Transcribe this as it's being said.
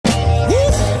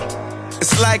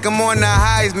like I'm on the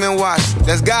Heisman watch.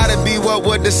 That's gotta be what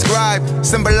would describe,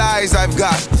 symbolize I've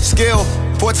got skill,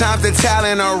 4 times the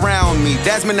talent around me.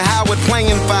 Desmond Howard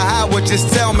playing for Howard,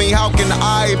 just tell me how can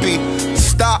I be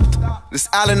stopped? This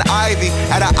Allen Ivy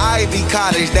at an Ivy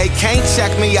College, they can't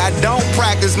check me, I don't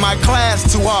practice my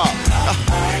class too hard.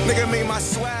 Nigga, me, my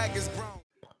swag is grown.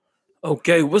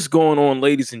 Okay, what's going on,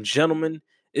 ladies and gentlemen?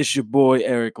 It's your boy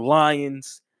Eric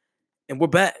Lyons, and we're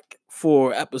back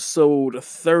for episode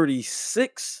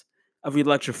 36 of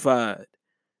Electrified.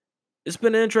 It's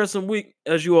been an interesting week,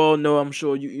 as you all know. I'm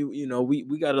sure you know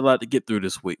we got a lot to get through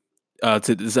this week.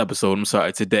 To this episode, I'm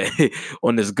sorry, today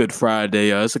on this Good Friday.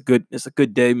 It's a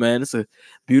good day, man. It's a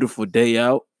beautiful day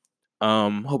out.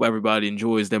 Hope everybody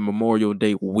enjoys their Memorial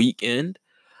Day weekend.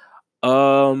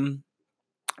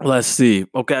 Let's see.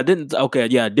 I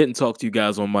didn't talk to you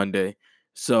guys on Monday.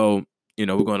 So,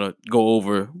 we're gonna go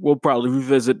over. We'll probably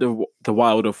revisit the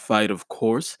Wilder fight, of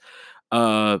course.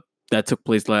 That took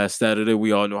place last Saturday.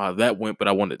 We all know how that went, but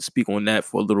I wanted to speak on that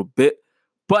for a little bit.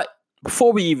 But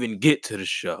before we even get to the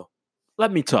show,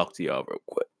 let me talk to y'all real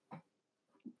quick.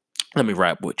 Let me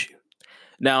rap with you.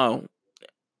 Now,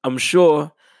 I'm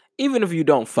sure, even if you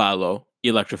don't follow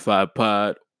Electrified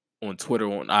Pod on Twitter,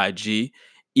 on IG,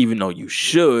 even though you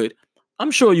should,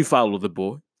 I'm sure you follow the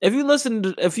boy. If you listen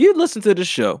to the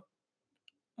show,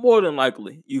 more than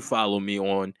likely you follow me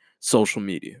on social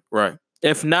media, right?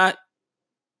 If not,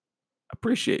 I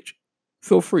appreciate you.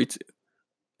 Feel free to.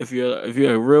 If you're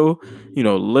a real,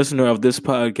 listener of this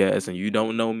podcast and you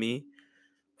don't know me,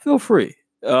 feel free.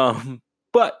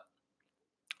 But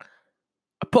I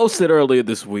posted earlier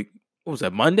this week. What was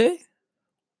that, Monday?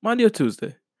 Monday or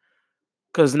Tuesday?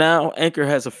 Because now Anchor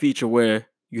has a feature where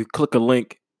you click a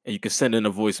link and you can send in a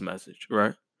voice message,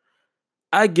 right?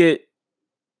 I get,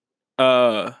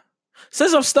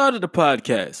 since I've started the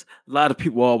podcast, a lot of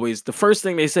people always, the first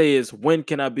thing they say is, when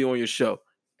can I be on your show?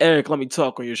 Eric, let me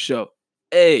talk on your show.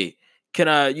 Hey, can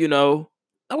I,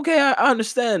 okay, I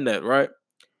understand that, right?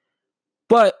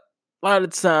 But a lot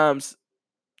of times,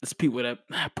 it's people that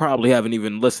probably haven't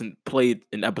even played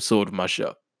an episode of my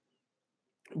show.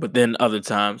 But then other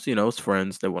times, it's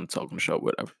friends, they want to talk on the show,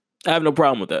 whatever. I have no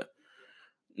problem with that.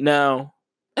 Now,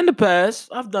 in the past,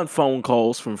 I've done phone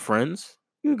calls from friends.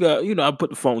 I put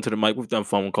the phone to the mic. We've done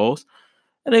phone calls,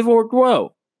 and they've worked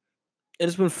well. And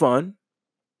it's been fun.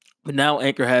 But now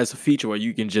Anchor has a feature where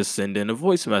you can just send in a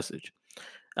voice message.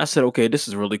 I said, okay, this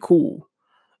is really cool.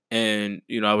 And,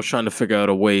 I was trying to figure out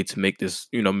a way to make this,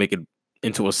 make it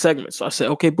into a segment. So I said,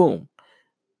 okay, boom.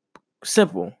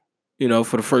 Simple.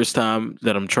 For the first time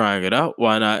that I'm trying it out,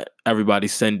 why not everybody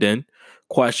send in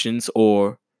questions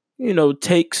or,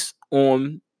 takes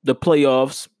on the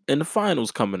playoffs and the finals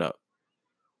coming up.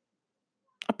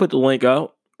 I put the link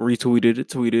out, retweeted it,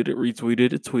 tweeted it,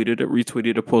 retweeted it, tweeted it,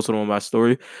 retweeted it, posted on my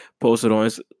story, posted on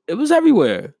it was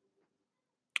everywhere.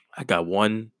 I got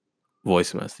one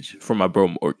voice message from my bro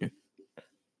Morgan.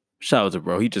 Shout out to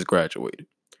bro, he just graduated.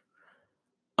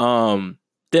 Didn't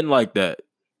like that.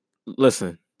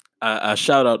 Listen, I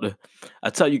shout out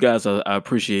I tell you guys I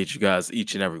appreciate you guys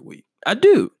each and every week. I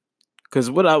do. Because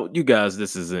without you guys,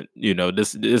 this isn't,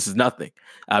 this is nothing.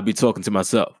 I'll be talking to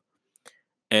myself.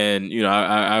 And,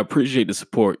 I appreciate the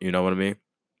support, you know what I mean?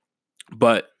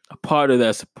 But a part of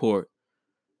that support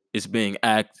is being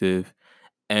active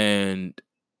and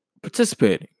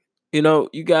participating. You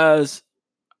guys,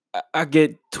 I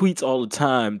get tweets all the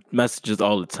time, messages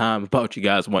all the time about you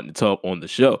guys wanting to talk on the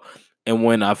show. And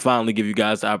when I finally give you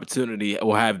guys the opportunity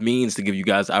or have means to give you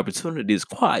guys the opportunity, it's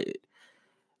quiet.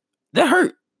 That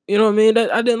hurt. You know what I mean?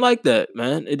 I didn't like that,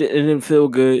 man. It didn't feel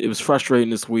good. It was frustrating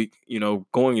this week.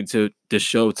 Going into this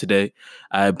show today,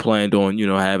 I had planned on,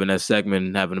 having that segment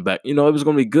and having it back. It was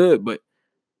going to be good, but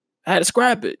I had to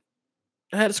scrap it.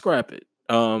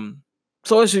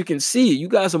 So as you can see, you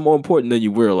guys are more important than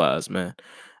you realize, man.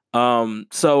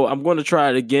 So I'm going to try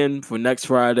it again for next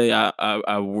Friday.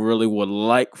 I really would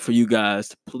like for you guys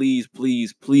to please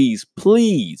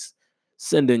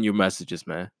send in your messages,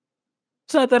 man.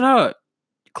 It's not that hard.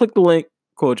 Click the link,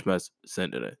 coach message,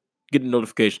 send it in. Get a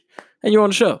notification, and you're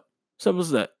on the show. Simple as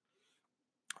that.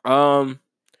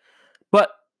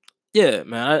 But yeah,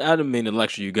 man, I didn't mean to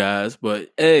lecture you guys, but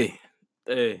hey,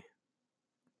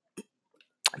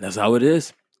 that's how it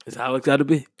is. It's how it's got to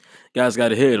be. You guys got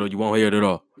to hear it, or you won't hear it at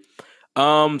all.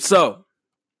 So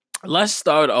let's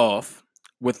start off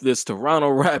with this Toronto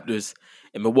Raptors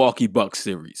and Milwaukee Bucks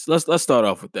series. Let's start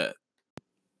off with that.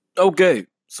 Okay.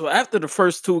 So after the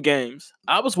first 2 games,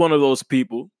 I was one of those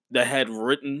people that had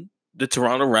written the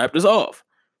Toronto Raptors off.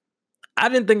 I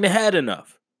didn't think they had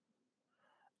enough.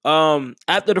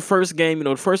 After the first game,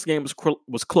 the first game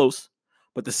was close,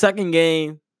 But the second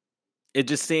game, it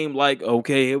just seemed like,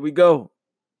 okay, here we go.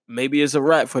 Maybe it's a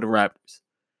wrap for the Raptors.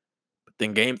 But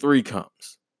then game 3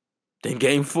 comes. Then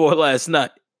game 4 last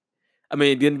night.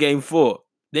 Then game 4.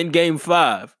 Then game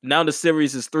 5. Now the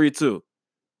series is 3-2.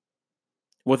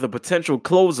 With a potential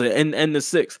closer in the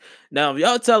 6th. Now,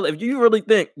 if you really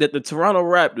think that the Toronto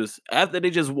Raptors, after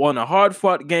they just won a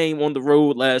hard-fought game on the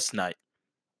road last night,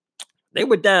 they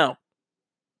were down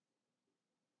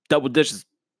double digits,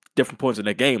 different points in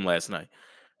that game last night.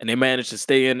 And they managed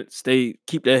to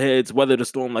keep their heads, weather the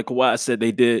storm like Kawhi said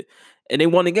they did, and they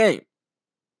won the game.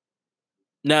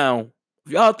 Now,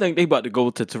 if y'all think they about to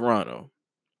go to Toronto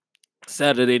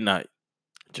Saturday night,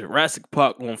 Jurassic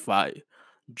Park on fire,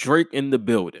 Drake in the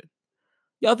building,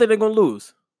 y'all think they're going to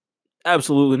lose?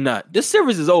 Absolutely not. This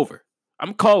series is over.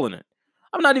 I'm calling it.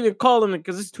 I'm not even calling it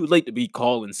because it's too late to be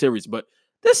calling series, but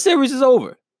this series is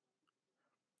over.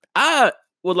 I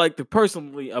would like to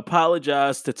personally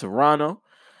apologize to Toronto,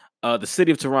 the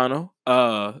city of Toronto,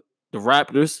 the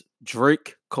Raptors,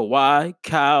 Drake, Kawhi,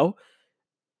 Kyle.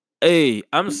 Hey,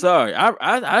 I'm sorry.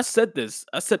 I said this.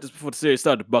 I said this before the series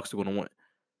started. The Bucks were going to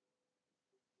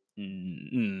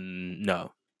win.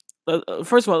 No.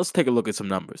 First of all, let's take a look at some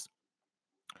numbers.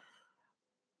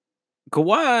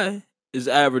 Kawhi is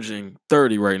averaging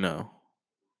 30 right now,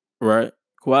 right?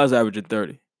 Kawhi's averaging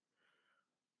 30.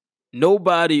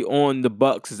 Nobody on the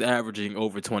Bucks is averaging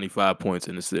over 25 points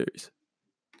in the series.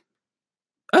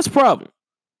 That's a problem.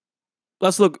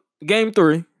 Let's look. Game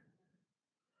 3.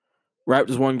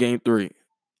 Raptors won game 3.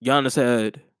 Giannis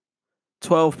had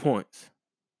 12 points.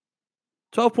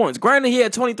 12 points. Granted, he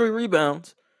had 23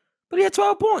 rebounds, but he had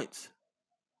 12 points.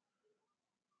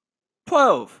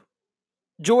 12.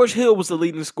 George Hill was the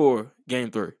leading scorer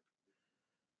game 3.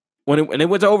 When they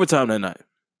went to overtime that night.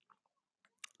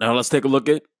 Now let's take a look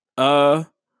at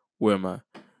where am I?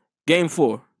 Game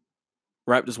 4.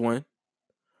 Raptors win.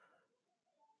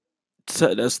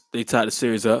 They tied the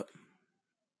series up.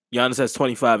 Giannis has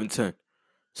 25 and 10.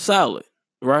 Solid,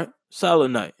 right?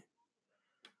 Solid night.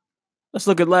 Let's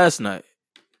look at last night.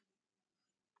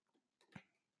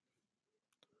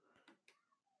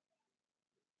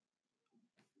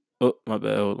 Oh, my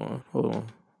bad. Hold on.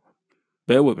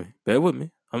 Bear with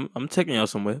me. I'm taking y'all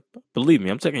somewhere. Believe me,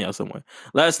 I'm taking y'all somewhere.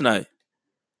 Last night,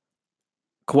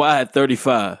 Kawhi had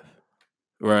 35,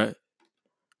 right?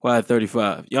 Kawhi had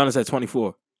 35. Giannis had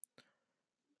 24.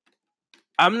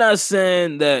 I'm not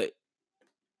saying that,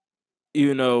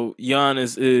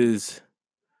 Giannis is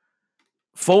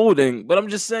folding, but I'm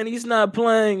just saying he's not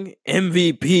playing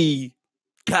MVP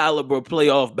caliber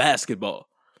playoff basketball.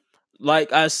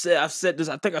 Like I've said this,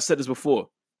 I think I said this before.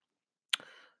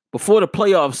 Before the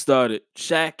playoffs started,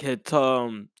 Shaq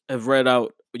had read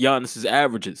out Giannis's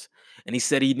averages, and he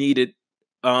said he needed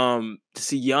to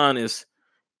see Giannis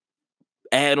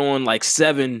add on like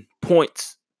 7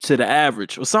 points to the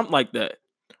average or something like that.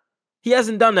 He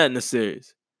hasn't done that in the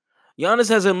series. Giannis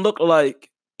hasn't looked like,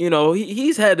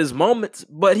 he's had his moments,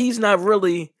 but he's not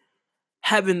really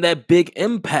having that big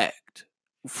impact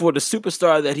for the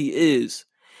superstar that he is.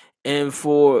 And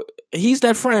he's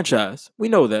that franchise. We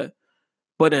know that.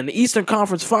 But in the Eastern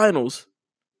Conference Finals,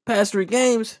 past 3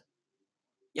 games,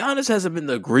 Giannis hasn't been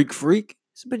the Greek freak.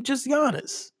 It's been just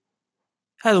Giannis.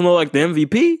 Hasn't looked like the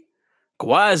MVP.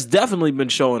 Kawhi has definitely been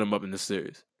showing him up in this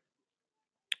series.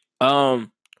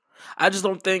 I just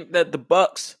don't think that the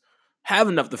Bucks have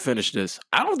enough to finish this.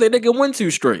 I don't think they can win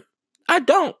 2 straight. I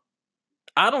don't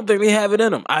think they have it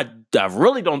in them. I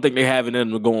really don't think they have it in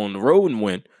them to go on the road and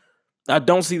win. I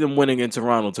don't see them winning in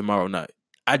Toronto tomorrow night.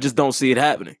 I just don't see it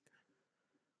happening.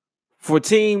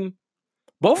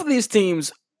 Both of these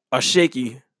teams are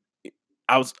shaky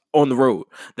out on the road.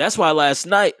 That's why last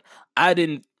night I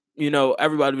didn't,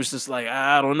 everybody was just like,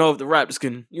 I don't know if the Raptors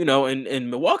can, and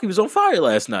Milwaukee was on fire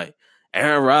last night.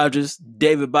 Aaron Rodgers,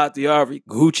 David Bakhtiari,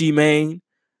 Gucci Mane,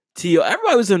 T.O.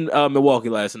 Everybody was in Milwaukee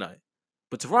last night.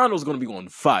 But Toronto was going to be on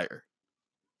fire.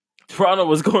 Toronto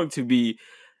was going to be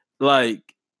like,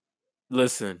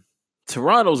 listen,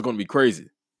 Toronto's going to be crazy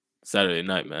Saturday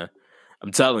night, man.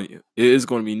 I'm telling you, it is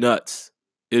going to be nuts.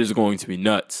 It is going to be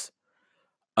nuts.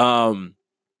 I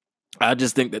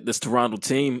just think that this Toronto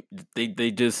team, they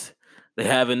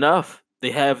have enough.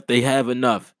 They have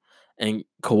enough. And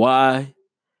Kawhi,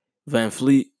 Van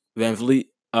Fleet,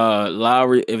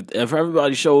 Lowry, if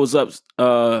everybody shows up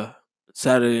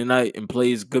Saturday night and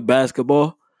plays good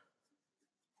basketball,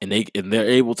 and they're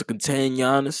able to contain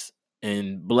Giannis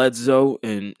and Bledsoe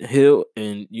and Hill,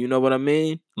 and you know what I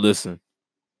mean? Listen,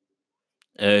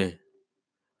 hey,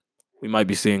 we might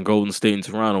be seeing Golden State and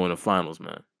Toronto in the finals,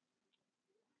 man.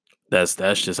 That's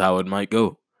just how it might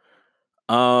go.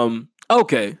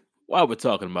 Okay. while we're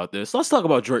talking about this, let's talk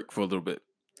about Drake for a little bit.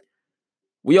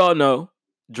 We all know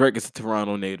Drake is a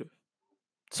Toronto native,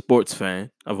 sports fan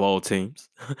of all teams,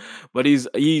 but he's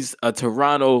a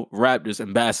Toronto Raptors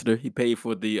ambassador. He paid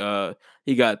for the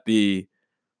he got the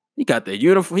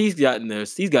uniform. He's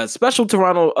got special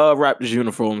Toronto Raptors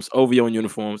uniforms, OVO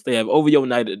uniforms. They have OVO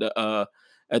night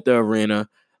at the arena.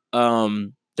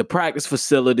 The practice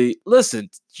facility. Listen,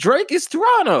 Drake is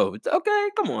Toronto. Okay,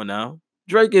 come on now.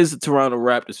 Drake is a Toronto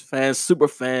Raptors fan, super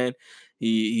fan.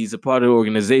 He's a part of the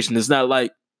organization. It's not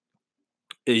like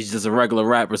he's just a regular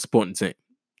rapper supporting team.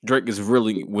 Drake is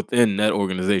really within that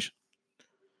organization.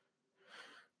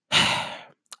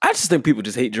 I just think people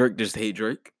just hate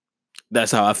Drake.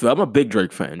 That's how I feel. I'm a big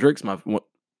Drake fan. Drake's my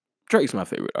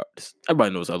favorite artist.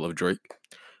 Everybody knows I love Drake.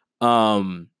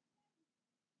 I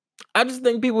just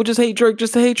think people just hate Drake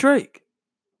just to hate Drake.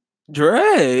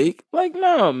 Drake? Like,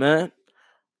 no, man.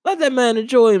 Let that man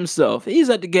enjoy himself. He's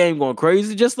at the game going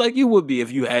crazy, just like you would be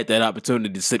if you had that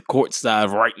opportunity to sit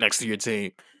courtside right next to your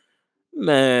team.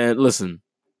 Man, listen.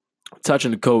 Touching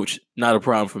the coach, not a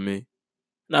problem for me.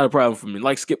 Not a problem for me.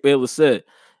 Like Skip Bayless said,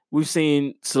 we've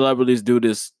seen celebrities do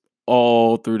this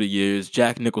all through the years.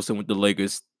 Jack Nicholson with the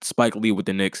Lakers, Spike Lee with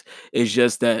the Knicks. It's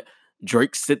just that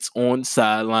Drake sits on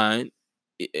sideline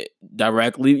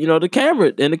directly, the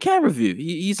camera view.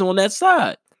 He's on that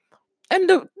side. And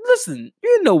listen,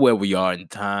 you know where we are in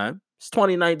time. It's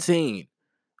 2019.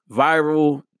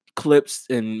 Viral clips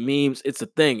and memes, it's a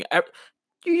thing.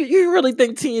 You really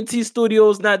think TNT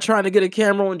Studios not trying to get a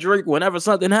camera on Drake whenever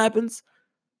something happens?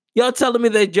 Y'all telling me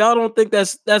that y'all don't think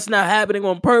that's not happening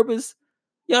on purpose?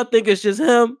 Y'all think it's just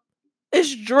him?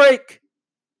 It's Drake.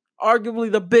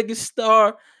 Arguably the biggest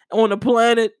star on the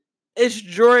planet. It's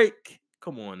Drake.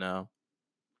 Come on now.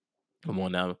 I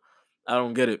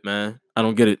don't get it, man. I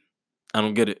don't get it.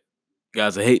 You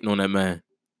guys are hating on that man.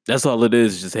 That's all it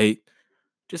is, just hate.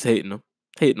 Just hating him.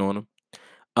 Hating on him.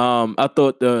 I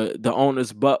thought the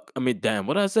owner's Buck. I mean, damn,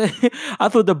 what did I say? I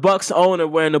thought the Bucks owner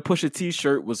wearing the Pusha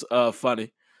T-shirt was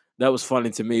funny. That was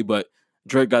funny to me, but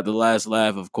Drake got the last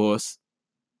laugh, of course.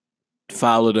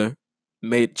 Followed her,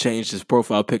 changed his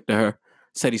profile pic to her.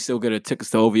 Said he still get her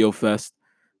tickets to OVO Fest.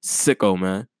 Sicko,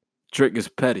 man. Drake is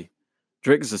petty.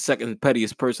 Drake is the second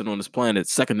pettiest person on this planet,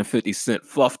 second to 50 Cent.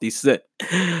 50 Cent.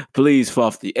 Please,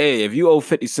 50. Hey, if you owe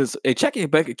 50 cents, hey, check your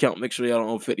bank account. Make sure y'all don't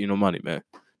owe 50 no money, man.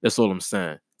 That's all I'm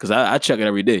saying. Because I check it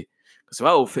every day. Because if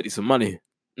I owe 50 some money,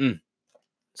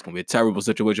 it's going to be a terrible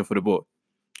situation for the boy.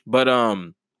 But,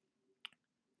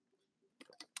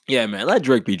 yeah, man, let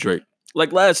Drake be Drake.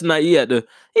 Like last night, he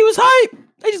was hype.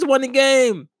 They just won the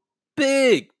game.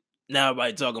 Big. Now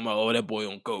everybody talking about, that boy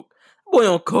on coke.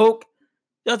 Boy on coke.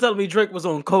 Y'all telling me Drake was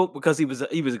on coke because he was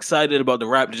excited about the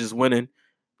Raptors just winning.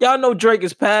 Y'all know Drake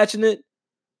is passionate.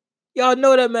 Y'all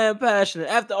know that man passionate.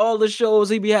 After all the shows,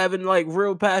 he be having like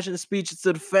real passionate speeches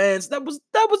to the fans. That was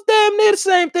damn near the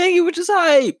same thing. He was just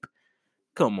hype.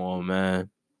 Come on, man.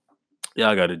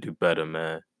 Y'all got to do better,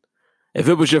 man. If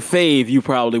it was your fave, you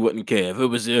probably wouldn't care. If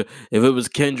it was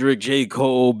Kendrick, J.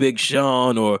 Cole, Big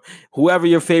Sean, or whoever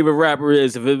your favorite rapper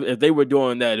is, if they were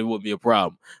doing that, it would be a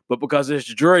problem. But because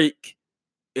it's Drake,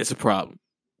 it's a problem.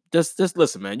 Just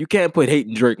listen, man. You can't put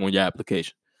hating Drake on your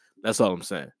application. That's all I'm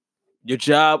saying. Your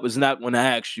job is not going to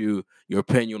ask you your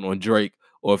opinion on Drake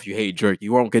or if you hate Drake.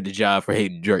 You won't get the job for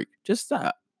hating Drake. Just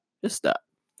stop.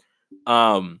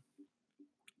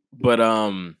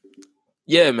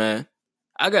 Yeah, man.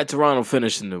 I got Toronto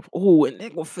finishing and they're going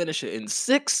to finish it in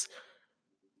 6.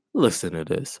 Listen to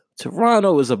this.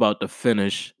 Toronto is about to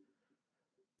finish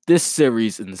this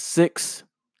series in 6,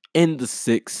 in the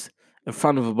 6, in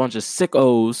front of a bunch of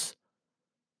sickos.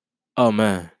 Oh,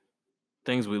 man.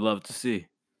 Things we love to see.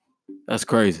 That's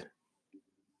crazy.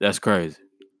 I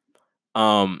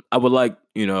would like for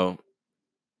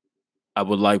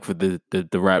the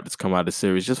Raptors to come out of the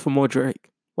series just for more Drake.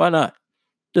 Why not?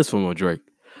 Just for more Drake.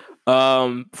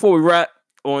 Before we wrap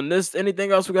on this,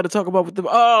 anything else we got to talk about with them?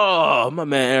 Oh, my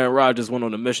man Aaron Rodgers went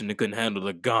on a mission and couldn't handle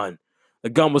the gun. The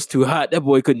gun was too hot. That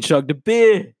boy couldn't chug the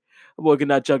beer. That boy could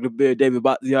not chug the beer. David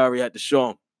Bakhtiari had to show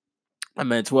him. My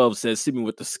man 12 says, "See me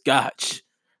with the scotch."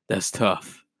 That's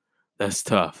tough.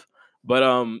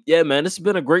 But yeah, man, it's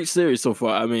been a great series so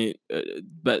far. I mean,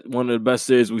 but one of the best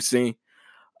series we've seen.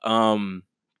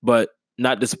 But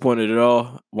not disappointed at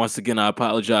all. Once again, I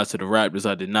apologize to the Raptors.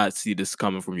 I did not see this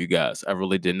coming from you guys. I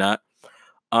really did not.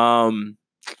 I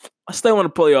stay on the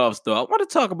playoffs, though. I want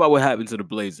to talk about what happened to the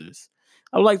Blazers.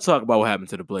 I would like to talk about what happened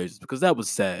to the Blazers because that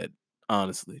was sad,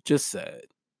 honestly. Just sad.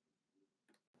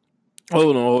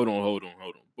 Hold on.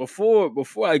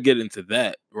 Before I get into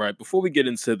that, right? Before we get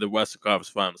into the Western Conference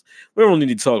Finals, we don't need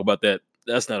to talk about that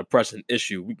that's not a pressing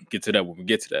issue. We can get to that when we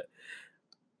get to that.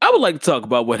 I would like to talk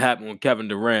about what happened with Kevin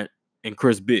Durant and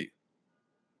Chris B.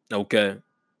 Okay.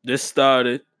 This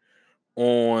started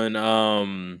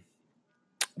on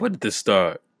what did this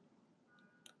start?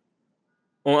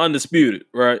 On Undisputed,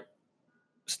 right?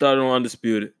 Started on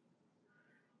Undisputed.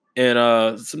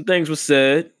 And some things were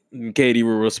said, and KD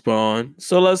will respond.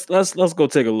 So let's go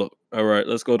take a look. All right,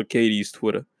 let's go to KD's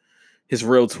Twitter. His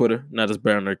real Twitter, not his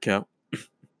burner account.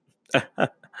 Oh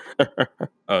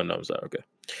no, I'm sorry. Okay.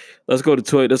 Let's go to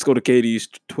KD's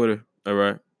Twitter. All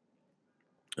right.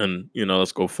 And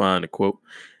let's go find a quote.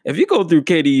 If you go through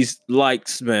KD's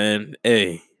likes, man,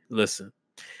 hey, listen.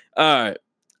 All right.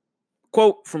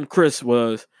 Quote from Chris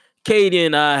was, KD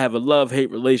and I have a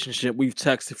love-hate relationship. We've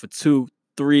texted for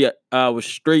 2-3 hours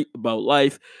straight about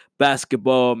life,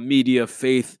 basketball, media,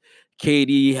 faith.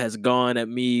 KD has gone at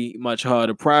me much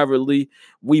harder privately.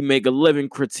 We make a living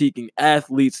critiquing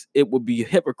athletes. It would be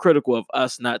hypocritical of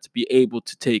us not to be able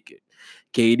to take it.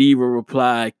 KD will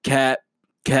reply, Cap.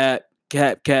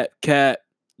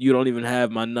 You don't even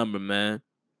have my number, man.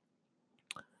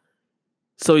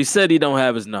 So he said he don't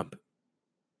have his number.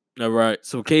 All right.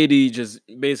 So KD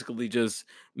just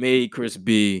made Chris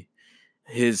B,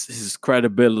 his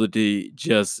credibility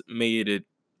just made it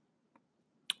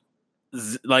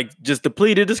just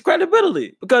depleted his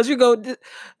credibility, because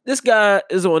this guy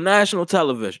is on national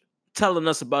television telling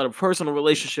us about a personal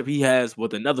relationship he has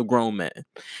with another grown man,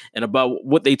 and about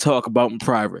what they talk about in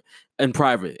private,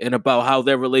 and about how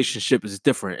their relationship is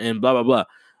different, and blah blah blah.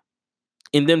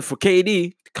 And then for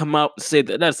KD to come out and say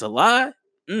that that's a lie,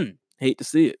 hate to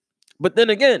see it. But then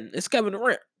again, it's Kevin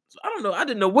Durant. So I don't know. I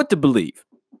didn't know what to believe.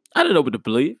 I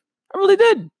really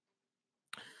didn't.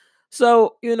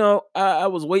 So, I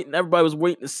was waiting. Everybody was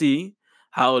waiting to see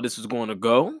how this was going to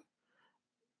go.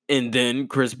 And then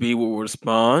Chris B will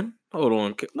respond. Hold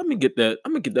on. Let me get that.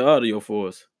 I'm going to get the audio for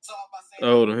us.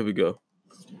 Hold on. Here we go.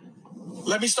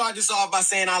 Let me start this off by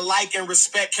saying I like and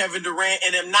respect Kevin Durant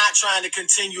and am not trying to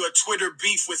continue a Twitter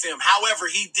beef with him. However,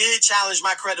 he did challenge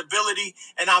my credibility,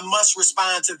 and I must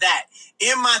respond to that.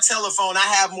 In my telephone, I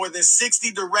have more than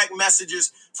 60 direct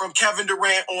messages from Kevin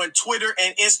Durant on Twitter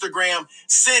and Instagram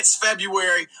since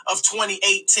February of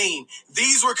 2018.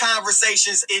 These were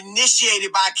conversations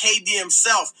initiated by KD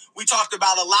himself. We talked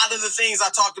about a lot of the things I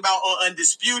talked about on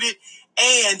Undisputed,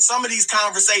 and some of these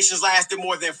conversations lasted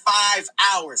more than 5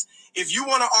 hours. If you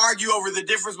want to argue over the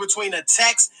difference between a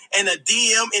text and a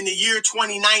DM in the year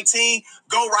 2019,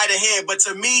 go right ahead. But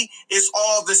to me, it's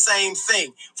all the same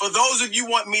thing. For those of you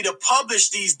want me to publish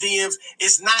these DMs,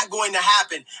 it's not going to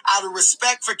happen. Out of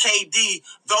respect for KD,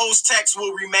 those texts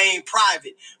will remain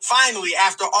private. Finally,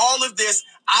 after all of this,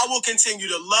 I will continue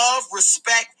to love,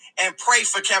 respect, and pray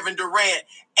for Kevin Durant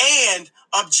and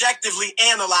objectively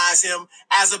analyze him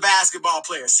as a basketball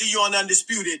player. See you on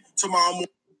Undisputed tomorrow morning.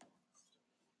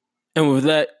 And with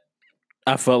that,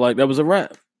 I felt like that was a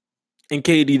wrap. And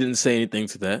KD didn't say anything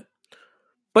to that.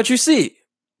 But you see,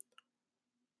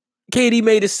 KD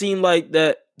made it seem like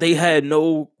that they had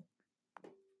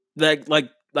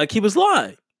like he was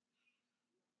lying.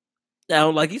 Now,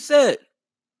 like he said,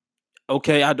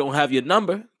 okay, I don't have your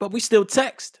number, but we still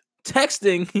text.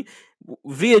 Texting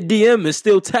via DM is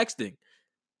still texting.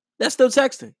 That's still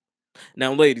texting.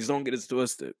 Now, ladies, don't get it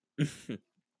twisted.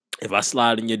 If I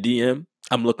slide in your DM,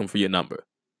 I'm looking for your number,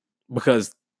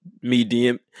 because me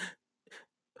DM,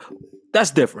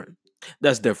 that's different.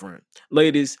 That's different.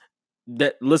 Ladies,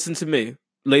 listen to me.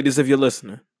 Ladies, if you're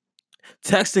listening,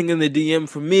 texting in the DM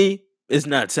for me is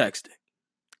not texting.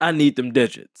 I need them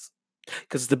digits,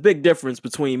 because it's the big difference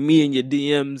between me and your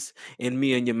DMs and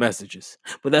me and your messages.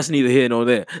 But that's neither here nor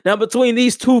there. Now, between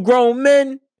these two grown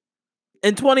men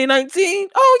in 2019,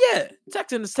 oh yeah,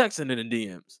 texting is texting in the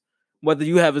DMs, whether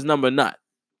you have his number or not.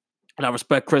 And I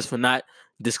respect Chris for not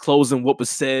disclosing what was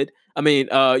said. I mean,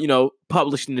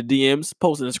 publishing the DMs,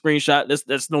 posting a screenshot.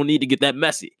 There's no need to get that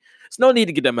messy. There's no need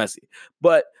to get that messy.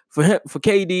 But for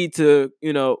KD to,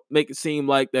 make it seem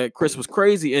like that Chris was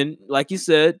crazy and, like you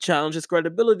said, challenge his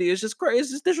credibility, is just crazy.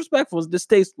 It's just disrespectful. It's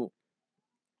distasteful.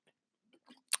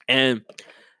 And,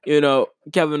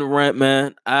 Kevin Durant,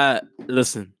 man,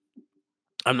 listen,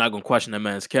 I'm not going to question that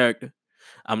man's character.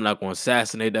 I'm not going to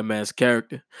assassinate that man's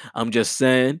character. I'm just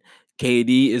saying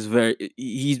KD is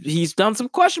he's done some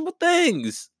questionable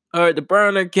things. All right, the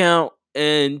burner account,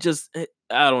 and just,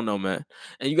 I don't know, man.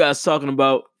 And you guys talking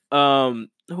about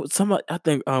somebody, I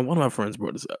think one of my friends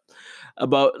brought this up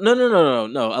about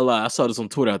no, I lie. I saw this on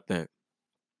Twitter, I think.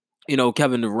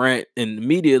 Kevin Durant in the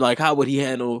media, like, how would he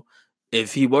handle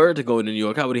if he were to go to New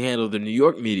York? How would he handle the New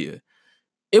York media?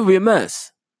 It would be a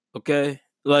mess. Okay,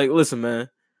 like, listen, man.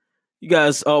 You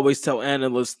guys always tell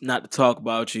analysts not to talk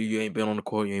about you. You ain't been on the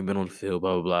court, you ain't been on the field,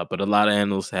 blah, blah, blah. But a lot of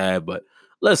analysts have. But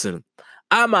listen,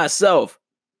 I myself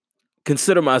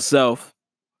consider myself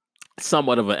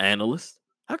somewhat of an analyst.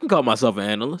 I can call myself an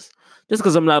analyst. Just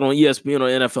because I'm not on ESPN or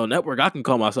NFL Network, I can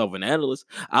call myself an analyst.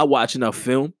 I watch enough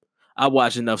film. I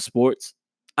watch enough sports.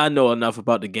 I know enough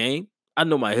about the game. I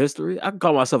know my history. I can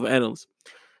call myself an analyst.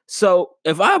 So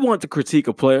if I want to critique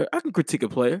a player, I can critique a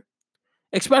player,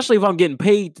 especially if I'm getting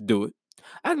paid to do it.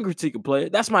 I can critique a player.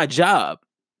 That's my job.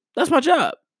 That's my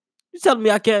job. You telling me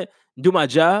I can't do my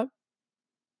job?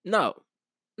 No.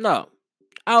 No.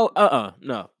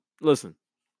 No. Listen.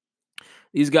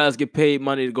 These guys get paid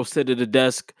money to go sit at a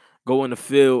desk, go in the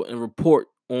field, and report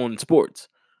on sports.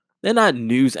 They're not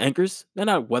news anchors. They're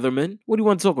not weathermen. What do you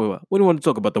want to talk about? What do you want to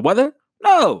talk about? The weather?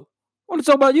 No. I want to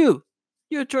talk about you.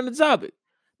 You're a trending topic.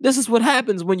 This is what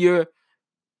happens when you're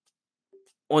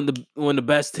on the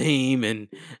best team and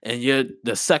you're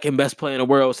the second best player in the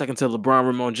world, second to LeBron,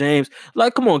 Ramon James.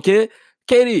 Like, come on, kid.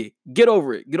 KD, get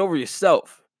over it. Get over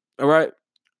yourself. All right?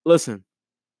 Listen,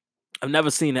 I've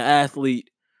never seen an athlete,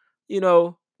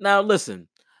 now listen.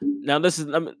 Now this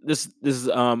is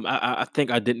I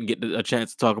think I didn't get a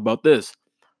chance to talk about this.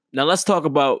 Now let's talk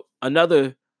about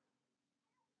another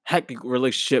hectic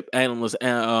relationship analyst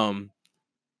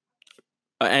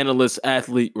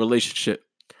athlete relationship.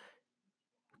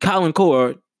 Colin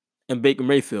Cowherd and Baker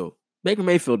Mayfield. Baker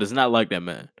Mayfield does not like that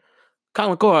man.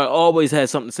 Colin Cowherd always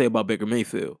has something to say about Baker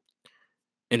Mayfield,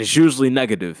 and it's usually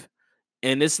negative.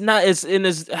 And it's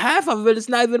half of it. It's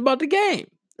not even about the game.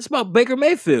 It's about Baker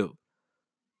Mayfield.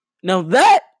 Now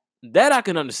that I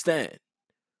can understand.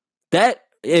 That,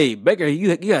 hey, Baker,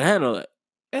 you gotta handle that.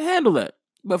 Handle that.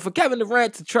 But for Kevin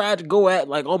Durant to try to go at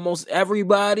like almost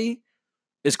everybody,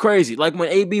 it's crazy. Like when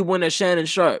AB went at Shannon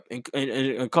Sharp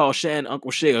and called Shannon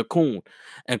Uncle Shay a coon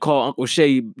and called Uncle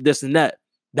Shay this and that.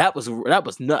 That was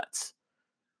nuts.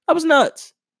 That was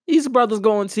nuts. These brothers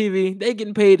go on TV. They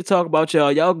getting paid to talk about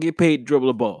y'all. Y'all get paid to dribble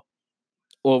the ball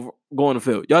or go on the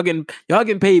field. Y'all getting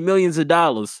paid millions of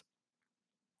dollars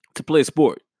to play a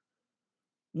sport.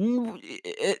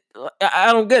 I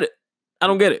don't get it. I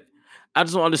don't get it. I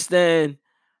just don't understand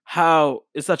how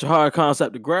it's such a hard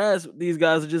concept to grasp. These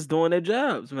guys are just doing their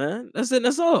jobs, man. That's it.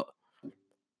 That's all.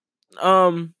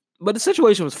 But the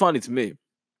situation was funny to me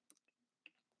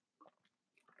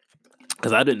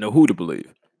because I didn't know who to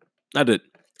believe. I didn't.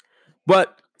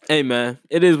 But hey, man,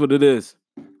 it is what it is.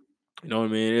 You know what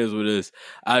I mean? It is what it is.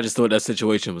 I just thought that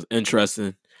situation was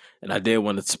interesting, and I did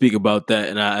want to speak about that,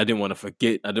 and I didn't want to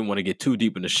forget. I didn't want to get too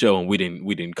deep in the show, and we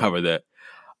didn't cover that.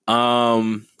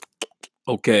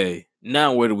 Okay,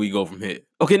 now where do we go from here?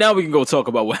 Okay, now we can go talk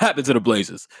about what happened to the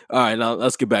Blazers. All right, now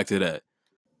let's get back to that.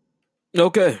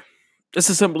 Okay, it's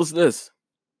as simple as this.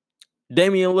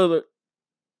 Damian Lillard,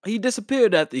 he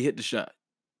disappeared after he hit the shot.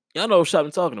 Y'all know what shot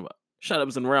I'm talking about. Shot that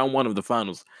was in round 1 of the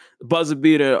finals. The buzzer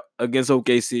beater against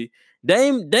OKC.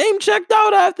 Dame checked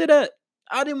out after that.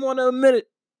 I didn't want to admit it.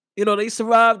 They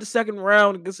survived the second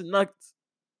round against the Nuggets.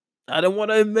 I didn't want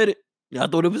to admit it. I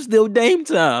thought it was still Dame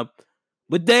time.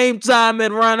 But Dame time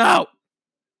had run out.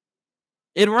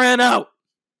 It ran out.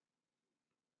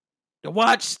 The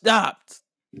watch stopped.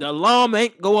 The alarm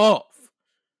ain't go off.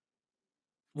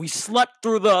 We slept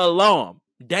through the alarm.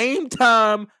 Dame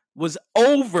time was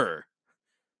over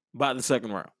by the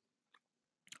second round.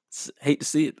 Hate to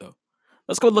see it, though.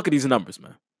 Let's go look at these numbers,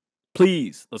 man.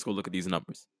 Please, let's go look at these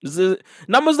numbers.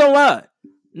 Numbers don't lie.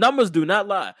 Numbers do not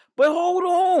lie. But hold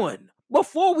on.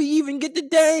 Before we even get to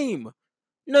Dame.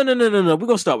 No. We're going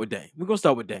to start with Dame. We're going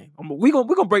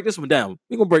to break this one down.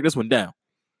 We're going to break this one down.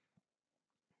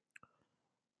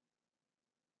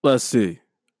 Let's see.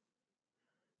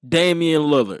 Damian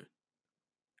Lillard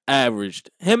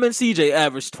him and CJ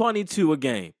averaged 22 a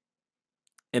game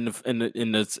in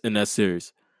that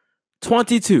series.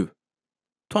 22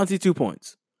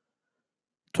 points.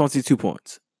 22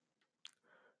 points.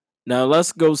 Now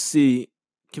let's go see.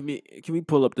 Can we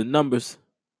pull up the numbers?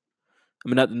 I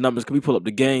mean, not the numbers. Can we pull up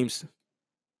the games?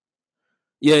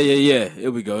 Yeah.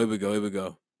 Here we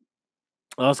go.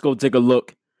 Let's go take a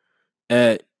look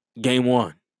at game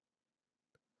 1.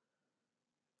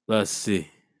 Let's see.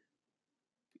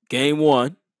 Game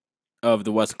 1 of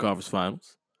the Western Conference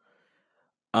Finals.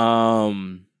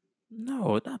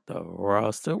 No, not the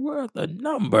roster. Where are the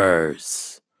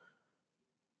numbers?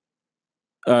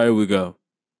 All right, here we go.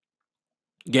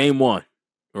 Game 1,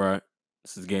 right?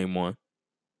 This is game 1.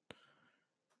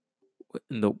 What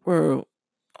in the world?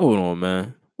 Hold on,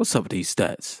 man. What's up with these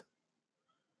stats?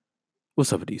 I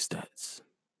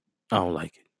don't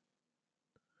like it.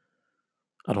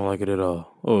 I don't like it at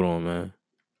all. Hold on, man.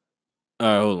 All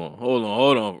right,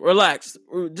 hold on. Relax.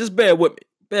 Just bear with me.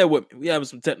 Bear with me. We having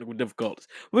some technical difficulties.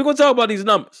 We're gonna talk about these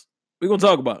numbers. We're gonna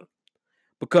talk about them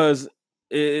because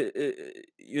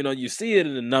you see it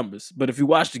in the numbers, but if you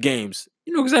watch the games,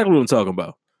 you know exactly what I'm talking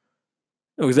about.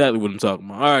 All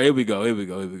right, here we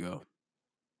go.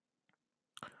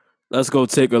 Let's go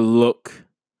take a look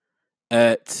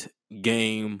at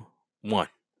game 1.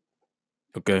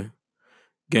 Okay,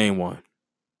 game 1.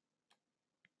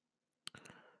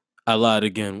 I lied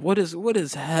again. What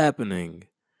is happening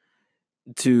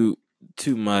to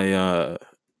my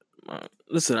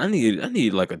listen, I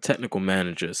need like a technical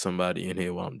manager, somebody in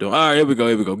here while I'm doing. All right, here we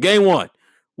go. Game 1.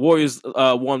 Warriors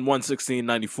won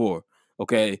 116-94.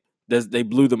 Okay. They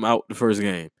blew them out the first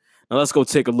game. Now let's go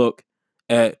take a look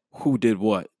at who did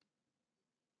what.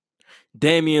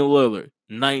 Damian Lillard,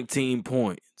 19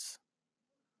 points.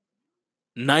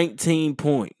 19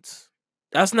 points.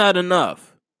 That's not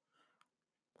enough.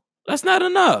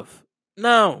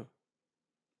 No.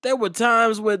 There were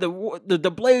times where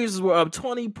the Blazers were up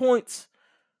 20 points.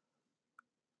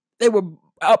 They were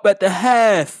up at the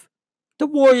half. The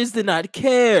Warriors did not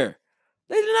care.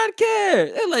 They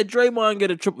let Draymond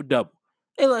get a triple-double.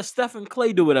 They let Steph and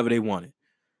Clay do whatever they wanted.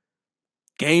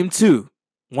 Game 2,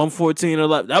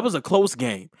 114-11. That was a close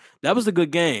game. That was a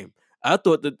good game. I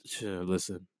thought that...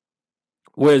 Listen.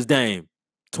 Where's Dame?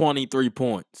 23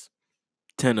 points.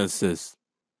 10 assists.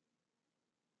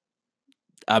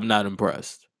 I'm not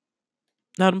impressed.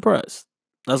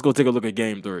 Let's go take a look at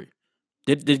game 3.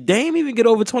 Did Dame even get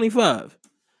over 25?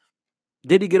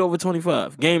 Did he get over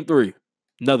 25? Game 3.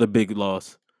 Another big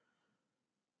loss.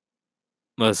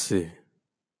 Let's see.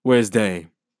 Where's Dame?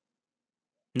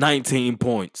 19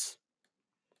 points.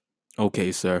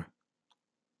 Okay, sir.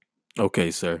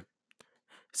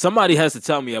 Somebody has to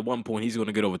tell me at one point he's going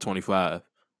to get over 25.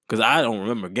 Because I don't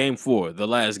remember. Game 4, the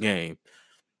last game.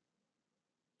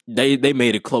 They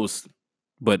made it close,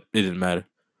 but it didn't matter.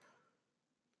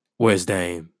 Where's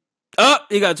Dame? Oh,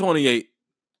 he got 28.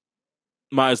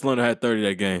 Myers Leonard had 30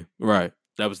 that game. Right.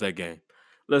 That was that game.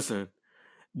 Listen,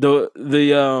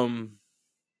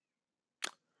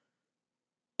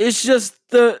 it's just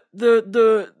the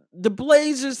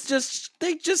Blazers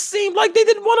just seemed like they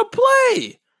didn't want to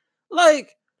play.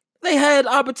 Like they had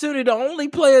opportunity. The only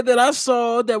player that I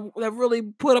saw that really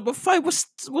put up a fight was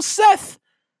Seth.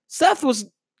 Seth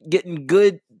was getting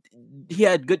good. He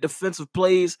had good defensive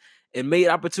plays and made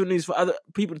opportunities for other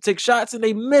people to take shots, and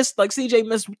they missed. Like CJ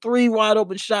missed 3 wide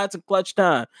open shots in clutch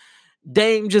time.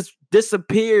 Dame just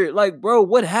disappeared. Like, bro,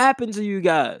 what happened to you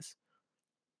guys?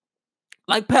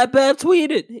 Like Pat Bev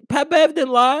tweeted. Pat Bev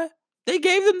didn't lie. They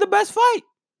gave them the best fight.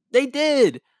 They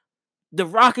did. The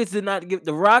Rockets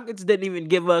didn't even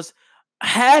give us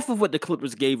half of what the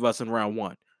Clippers gave us in round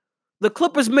 1. The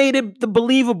Clippers made it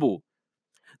believable.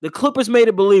 They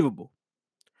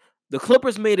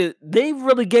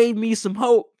really gave me some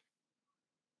hope.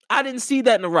 I didn't see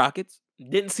that in the Rockets.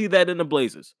 Didn't see that in the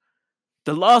Blazers.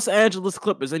 The Los Angeles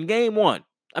Clippers in game 1.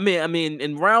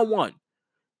 In round 1,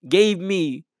 gave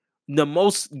me the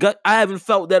most gut. I haven't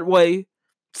felt that way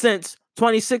since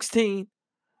 2016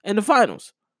 in the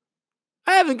finals.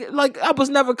 I was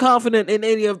never confident in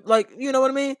any of, you know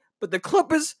what I mean? But the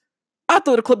Clippers, I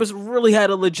thought the Clippers really had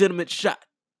a legitimate shot.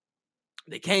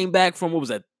 They came back from,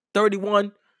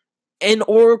 31 in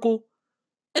Oracle.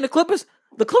 And the Clippers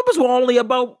were only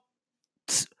about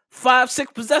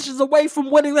 5-6 possessions away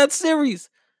from winning that series.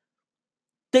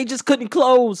 They just couldn't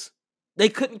close. And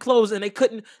they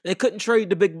couldn't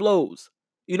trade the big blows.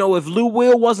 You know, if Lou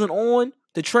Will wasn't on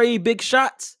to trade big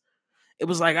shots, it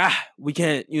was like, we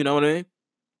can't, you know what I mean?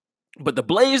 But the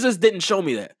Blazers didn't show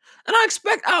me that. And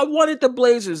I wanted the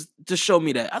Blazers to show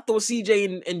me that. I thought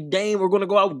CJ and Dame were going to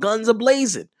go out guns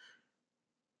a-blazing.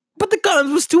 But the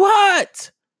guns was too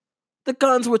hot. The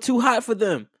guns were too hot for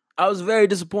them. I was very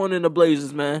disappointed in the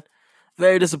Blazers, man.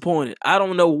 Very disappointed. I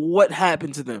don't know what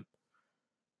happened to them.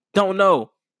 Don't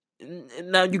know.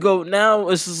 Now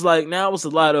it's just like, now it's a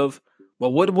lot of,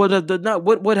 well, what have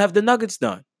the Nuggets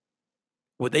done?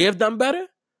 Would they have done better?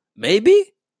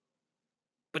 Maybe.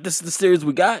 But this is the series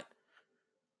we got.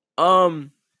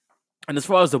 And as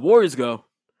far as the Warriors go,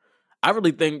 I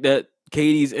really think that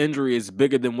KD's injury is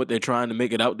bigger than what they're trying to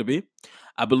make it out to be.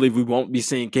 I believe we won't be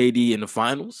seeing KD in the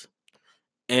finals.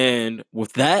 And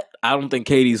with that, I don't think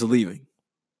KD's leaving.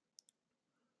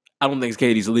 I don't think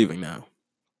KD's leaving now.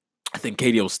 I think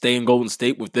KD will stay in Golden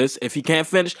State with this. If he can't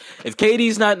finish, if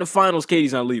KD's not in the finals,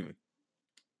 KD's not leaving.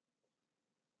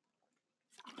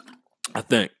 I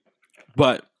think.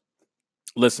 But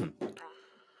listen,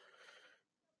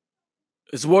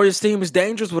 this Warriors team is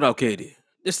dangerous without KD.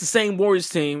 It's the same Warriors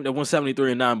team that won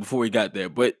 73-9 before he got there.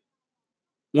 But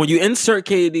when you insert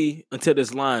KD into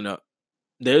this lineup,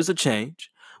 there's a change.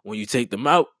 When you take them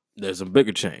out, there's a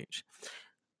bigger change.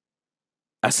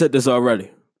 I said this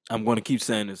already. I'm going to keep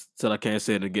saying this till I can't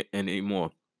say it again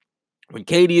anymore. When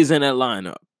KD is in that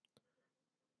lineup,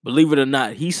 believe it or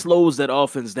not, he slows that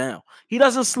offense down. He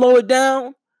doesn't slow it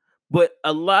down, but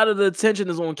a lot of the attention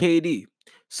is on KD.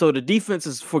 So the defense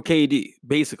is for KD,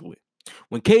 basically.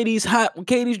 When KD's hot, when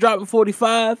KD's dropping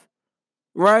 45,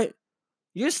 right?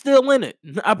 You're still in it.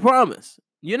 I promise.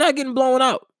 You're not getting blown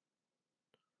out.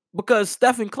 Because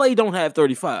Steph and Clay don't have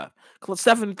 35.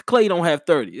 Steph and Clay don't have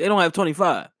 30. They don't have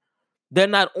 25. They're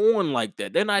not on like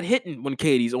that. They're not hitting when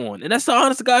KD's on. And that's the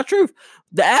honest to God truth.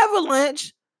 The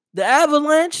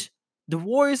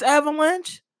Warriors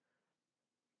Avalanche,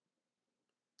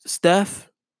 Steph,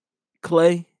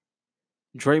 Clay,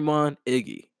 Draymond,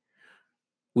 Iggy.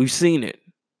 We've seen it.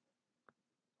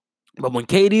 But when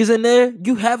KD's in there,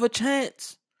 you have a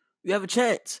chance. You have a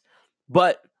chance.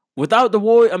 But without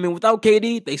without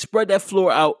KD, they spread that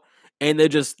floor out and they're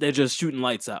just shooting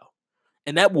lights out.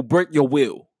 And that will break your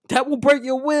will. That will break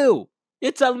your will.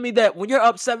 You're telling me that when you're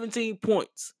up 17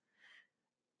 points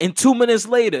and 2 minutes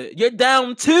later, you're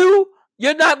down 2,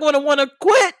 you're not going to want to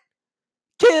quit?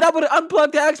 Kid, I would have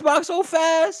unplugged the Xbox so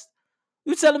fast.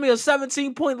 You telling me a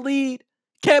 17-point lead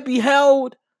can't be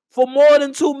held for more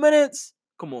than 2 minutes?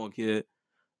 Come on, kid.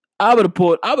 I would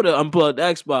have unplugged the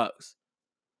Xbox.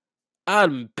 I'd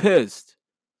been pissed.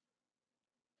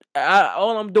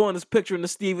 All I'm doing is picturing the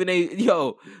Stephen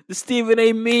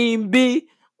A meme B,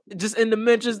 just in the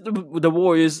mentions, the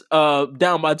Warriors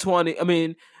down by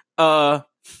 20.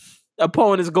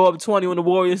 Opponents go up 20 on the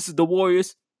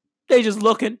Warriors, they just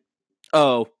looking.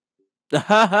 Oh.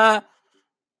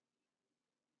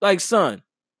 Like, son,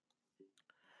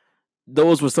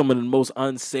 those were some of the most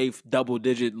unsafe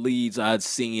double-digit leads I'd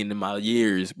seen in my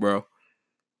years, bro.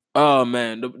 Oh,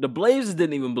 man. The Blazers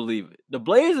didn't even believe it. The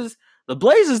Blazers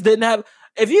didn't have...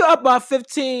 If you're up by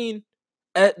 15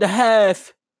 at the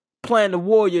half playing the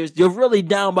Warriors, you're really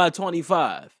down by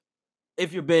 25.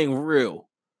 If you're being real.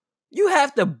 You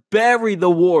have to bury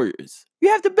the Warriors. You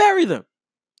have to bury them.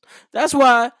 That's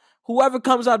why whoever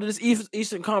comes out of this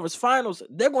Eastern Conference Finals,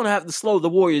 they're going to have to slow the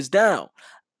Warriors down.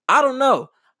 I don't know.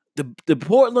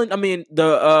 Toronto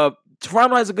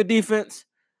has a good defense.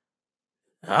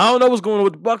 I don't know what's going on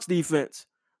with the Bucks defense.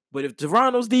 But if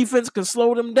Toronto's defense can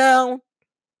slow them down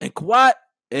and Kawhi,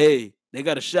 hey, they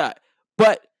got a shot.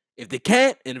 But if they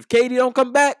can't, and if KD don't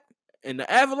come back and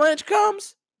the Avalanche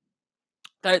comes,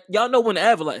 y'all know when the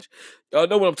Avalanche, y'all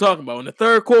know what I'm talking about. In the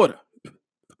third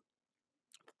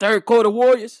quarter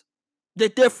Warriors, they're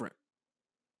different.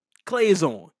 Clay is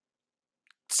on.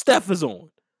 Steph is on.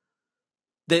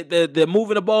 They're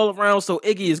moving the ball around, so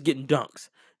Iggy is getting dunks.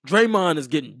 Draymond is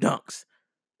getting dunks.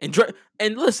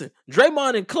 And listen,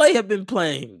 Draymond and Clay have been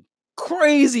playing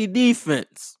crazy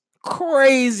defense.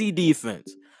 Crazy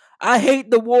defense. I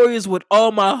hate the Warriors with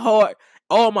all my heart,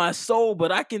 all my soul,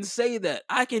 but I can say that.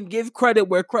 I can give credit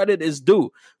where credit is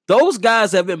due. Those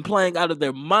guys have been playing out of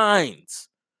their minds.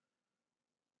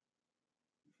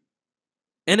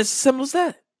 And it's as simple as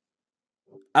that.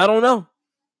 I don't know.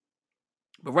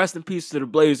 But rest in peace to the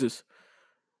Blazers.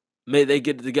 May they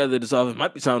get it together this offense.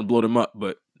 Might be time to blow them up,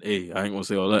 but hey, I ain't gonna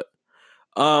say all that.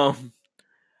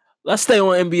 Let's stay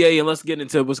on NBA and let's get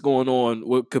into what's going on,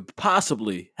 what could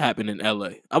possibly happen in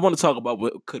LA. I want to talk about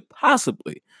what could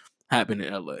possibly happen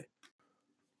in LA.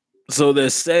 So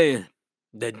they're saying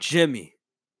that Jimmy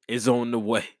is on the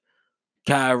way.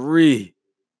 Kyrie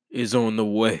is on the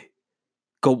way.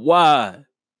 Kawhi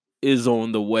is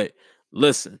on the way.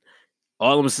 Listen,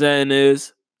 all I'm saying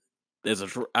is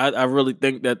I really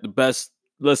think that the best.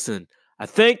 Listen, I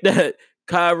think that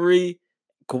Kyrie,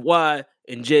 Kawhi,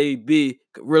 and JB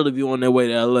could really be on their way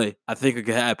to LA. I think it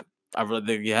could happen. I really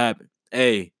think it could happen.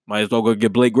 Hey, might as well go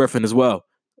get Blake Griffin as well.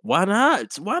 Why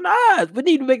not? Why not? We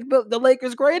need to make the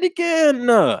Lakers great again.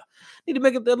 Need to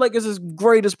make the Lakers as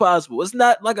great as possible. It's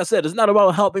not, like I said, it's not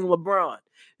about helping LeBron.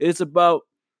 It's about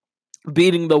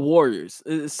beating the Warriors.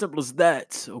 It's as simple as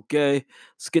that. Okay,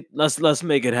 let's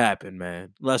make it happen,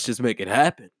 man. Let's just make it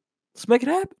happen. Let's make it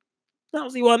happen. I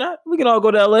don't see why not. We can all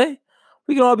go to LA.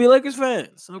 We can all be Lakers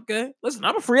fans. Okay, listen,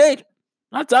 I'm a free agent.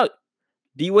 I tell you,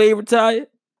 D-Wade retired.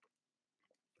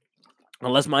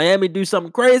 Unless Miami do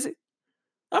something crazy,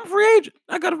 I'm a free agent.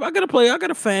 I got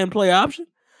a fan play option.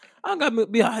 I don't got to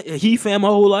be a Heat fan my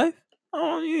whole life.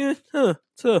 Oh yeah,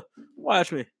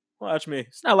 watch me.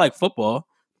 It's not like football.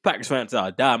 Packers fan until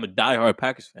I die. I'm a diehard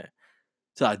Packers fan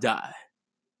till I die.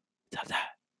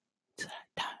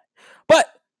 But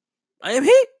I am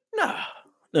Heat. No.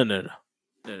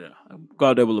 I'm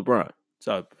God there with LeBron.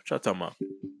 So what y'all talking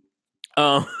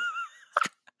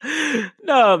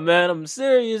No, man, I'm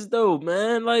serious though,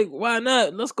 man. Like, why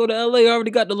not? Let's go to LA. I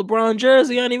already got the LeBron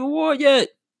jersey. I ain't even wore it yet.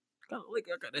 I got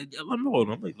that. Hold on,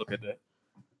 let me look at that.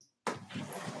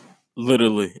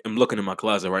 Literally, I'm looking in my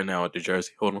closet right now at the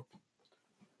jersey. Hold on.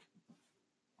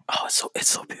 Oh, it's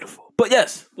so beautiful. But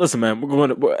yes, listen, man, we're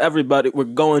going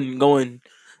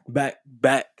back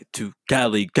to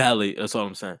Cali. That's all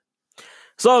I'm saying.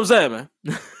 That's all I'm saying, man.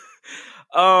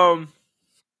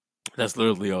 That's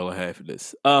literally all I have for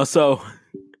this. So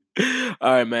all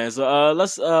right, man. So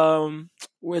let's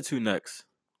where to next?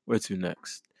 Let's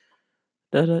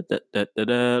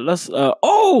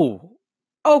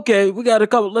okay, we got a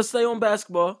couple. Let's stay on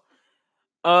basketball.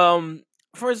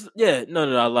 First, yeah,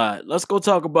 no, I lied. Let's go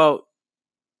talk about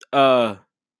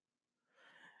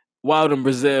Wild in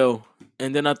Brazil,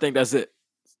 and then I think that's it.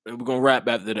 And we're gonna wrap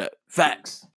after that.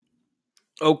 Facts.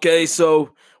 Okay,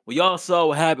 so we all saw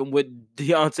what happened with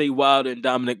Deontay Wilder and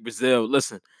Dominic Brazil.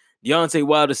 Listen, Deontay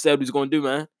Wilder said what he's gonna do,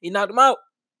 man. He knocked him out.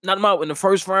 Knocked him out in the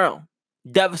first round.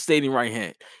 Devastating right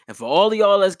hand. And for all of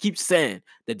y'all that keep saying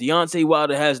that Deontay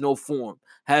Wilder has no form,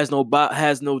 has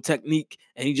no technique,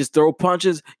 and he just throw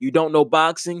punches, you don't know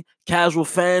boxing, casual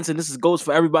fans, and this goes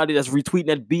for everybody that's retweeting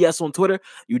that BS on Twitter,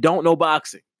 you don't know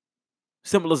boxing.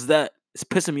 Simple as that. It's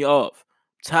pissing me off.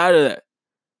 I'm tired of that.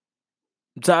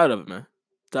 I'm tired of it, man.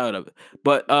 Tired of it.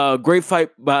 But great fight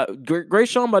great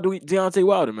showing by Deontay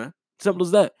Wilder, man. Simple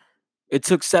as that. It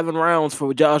took 7 rounds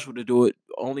for Joshua to do it.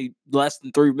 Only less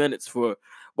than 3 minutes for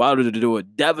Wilder to do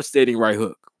it. Devastating right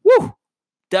hook. Woo!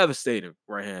 Devastating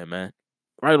right hand, man.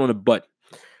 Right on the butt.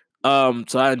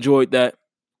 So I enjoyed that.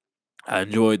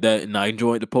 And I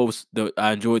enjoyed the post.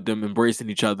 I enjoyed them embracing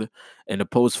each other in the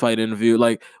post-fight interview.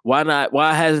 Like, why not?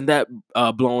 Why hasn't that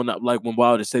blown up like when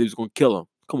Wilder said he was going to kill him?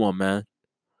 Come on, man.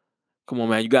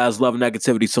 You guys love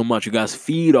negativity so much. You guys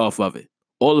feed off of it.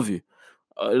 All of you.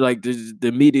 Like,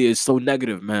 the media is so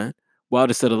negative, man.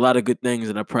 Wilder said a lot of good things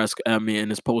in in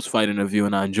his post-fight interview,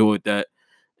 and I enjoyed that.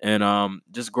 And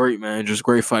just great, man. Just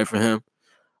great fight for him.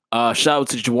 Shout out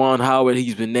to Juwan Howard.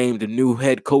 He's been named the new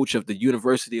head coach of the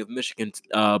University of Michigan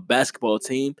basketball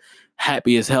team.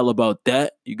 Happy as hell about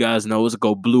that. You guys know it's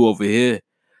go blue over here.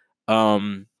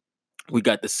 We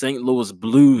got the St. Louis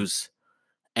Blues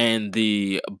and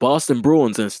the Boston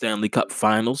Bruins in Stanley Cup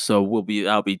Finals. So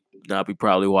I'll be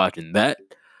probably watching that.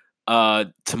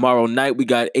 Tomorrow night we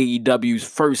got AEW's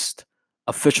first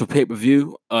official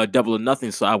pay-per-view, Double or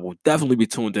Nothing. So I will definitely be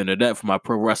tuned into that for my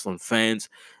pro wrestling fans.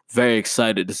 Very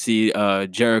excited to see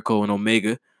Jericho and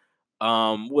Omega.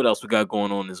 What else we got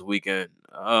going on this weekend?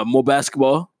 More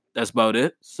basketball. That's about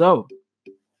it. So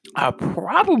I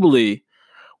probably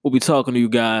will be talking to you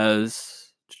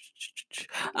guys.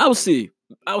 I'll see.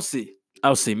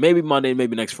 Maybe Monday,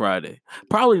 maybe next Friday.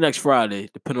 Probably next Friday,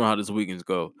 depending on how this weekends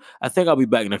go. I think I'll be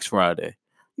back next Friday.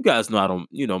 You guys know I don't,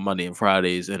 Monday and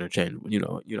Friday is interchangeable. You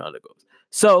know how that goes.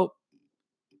 So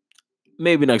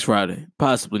maybe next Friday,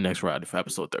 possibly next Friday for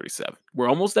episode 37. We're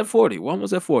almost at 40. We're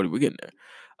getting there.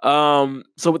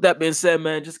 So with that being said,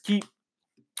 man, just keep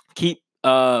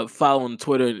following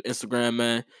Twitter and Instagram,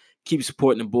 man. Keep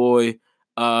supporting the boy.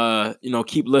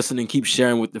 Keep listening, keep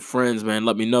sharing with the friends, man.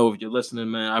 Let me know if you're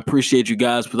listening, man. I appreciate you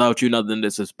guys. Without you, nothing of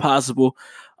this is possible.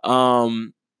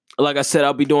 Like I said,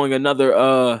 I'll be doing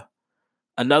another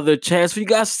chance for you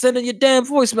guys sending your damn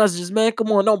voice messages, man.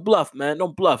 Come on, don't bluff, man.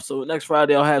 Don't bluff. So next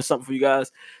Friday I'll have something for you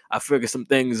guys. I figure some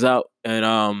things out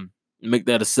and make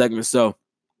that a segment. So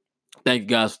thank you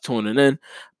guys for tuning in.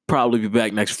 Probably be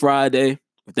back next Friday.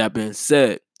 With that being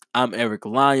said, I'm Eric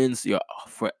Lyons, your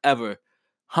forever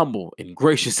humble and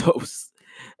gracious host,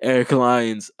 Eric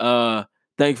Lyons. Thank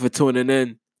you for tuning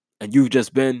in, and you've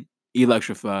just been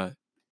electrified.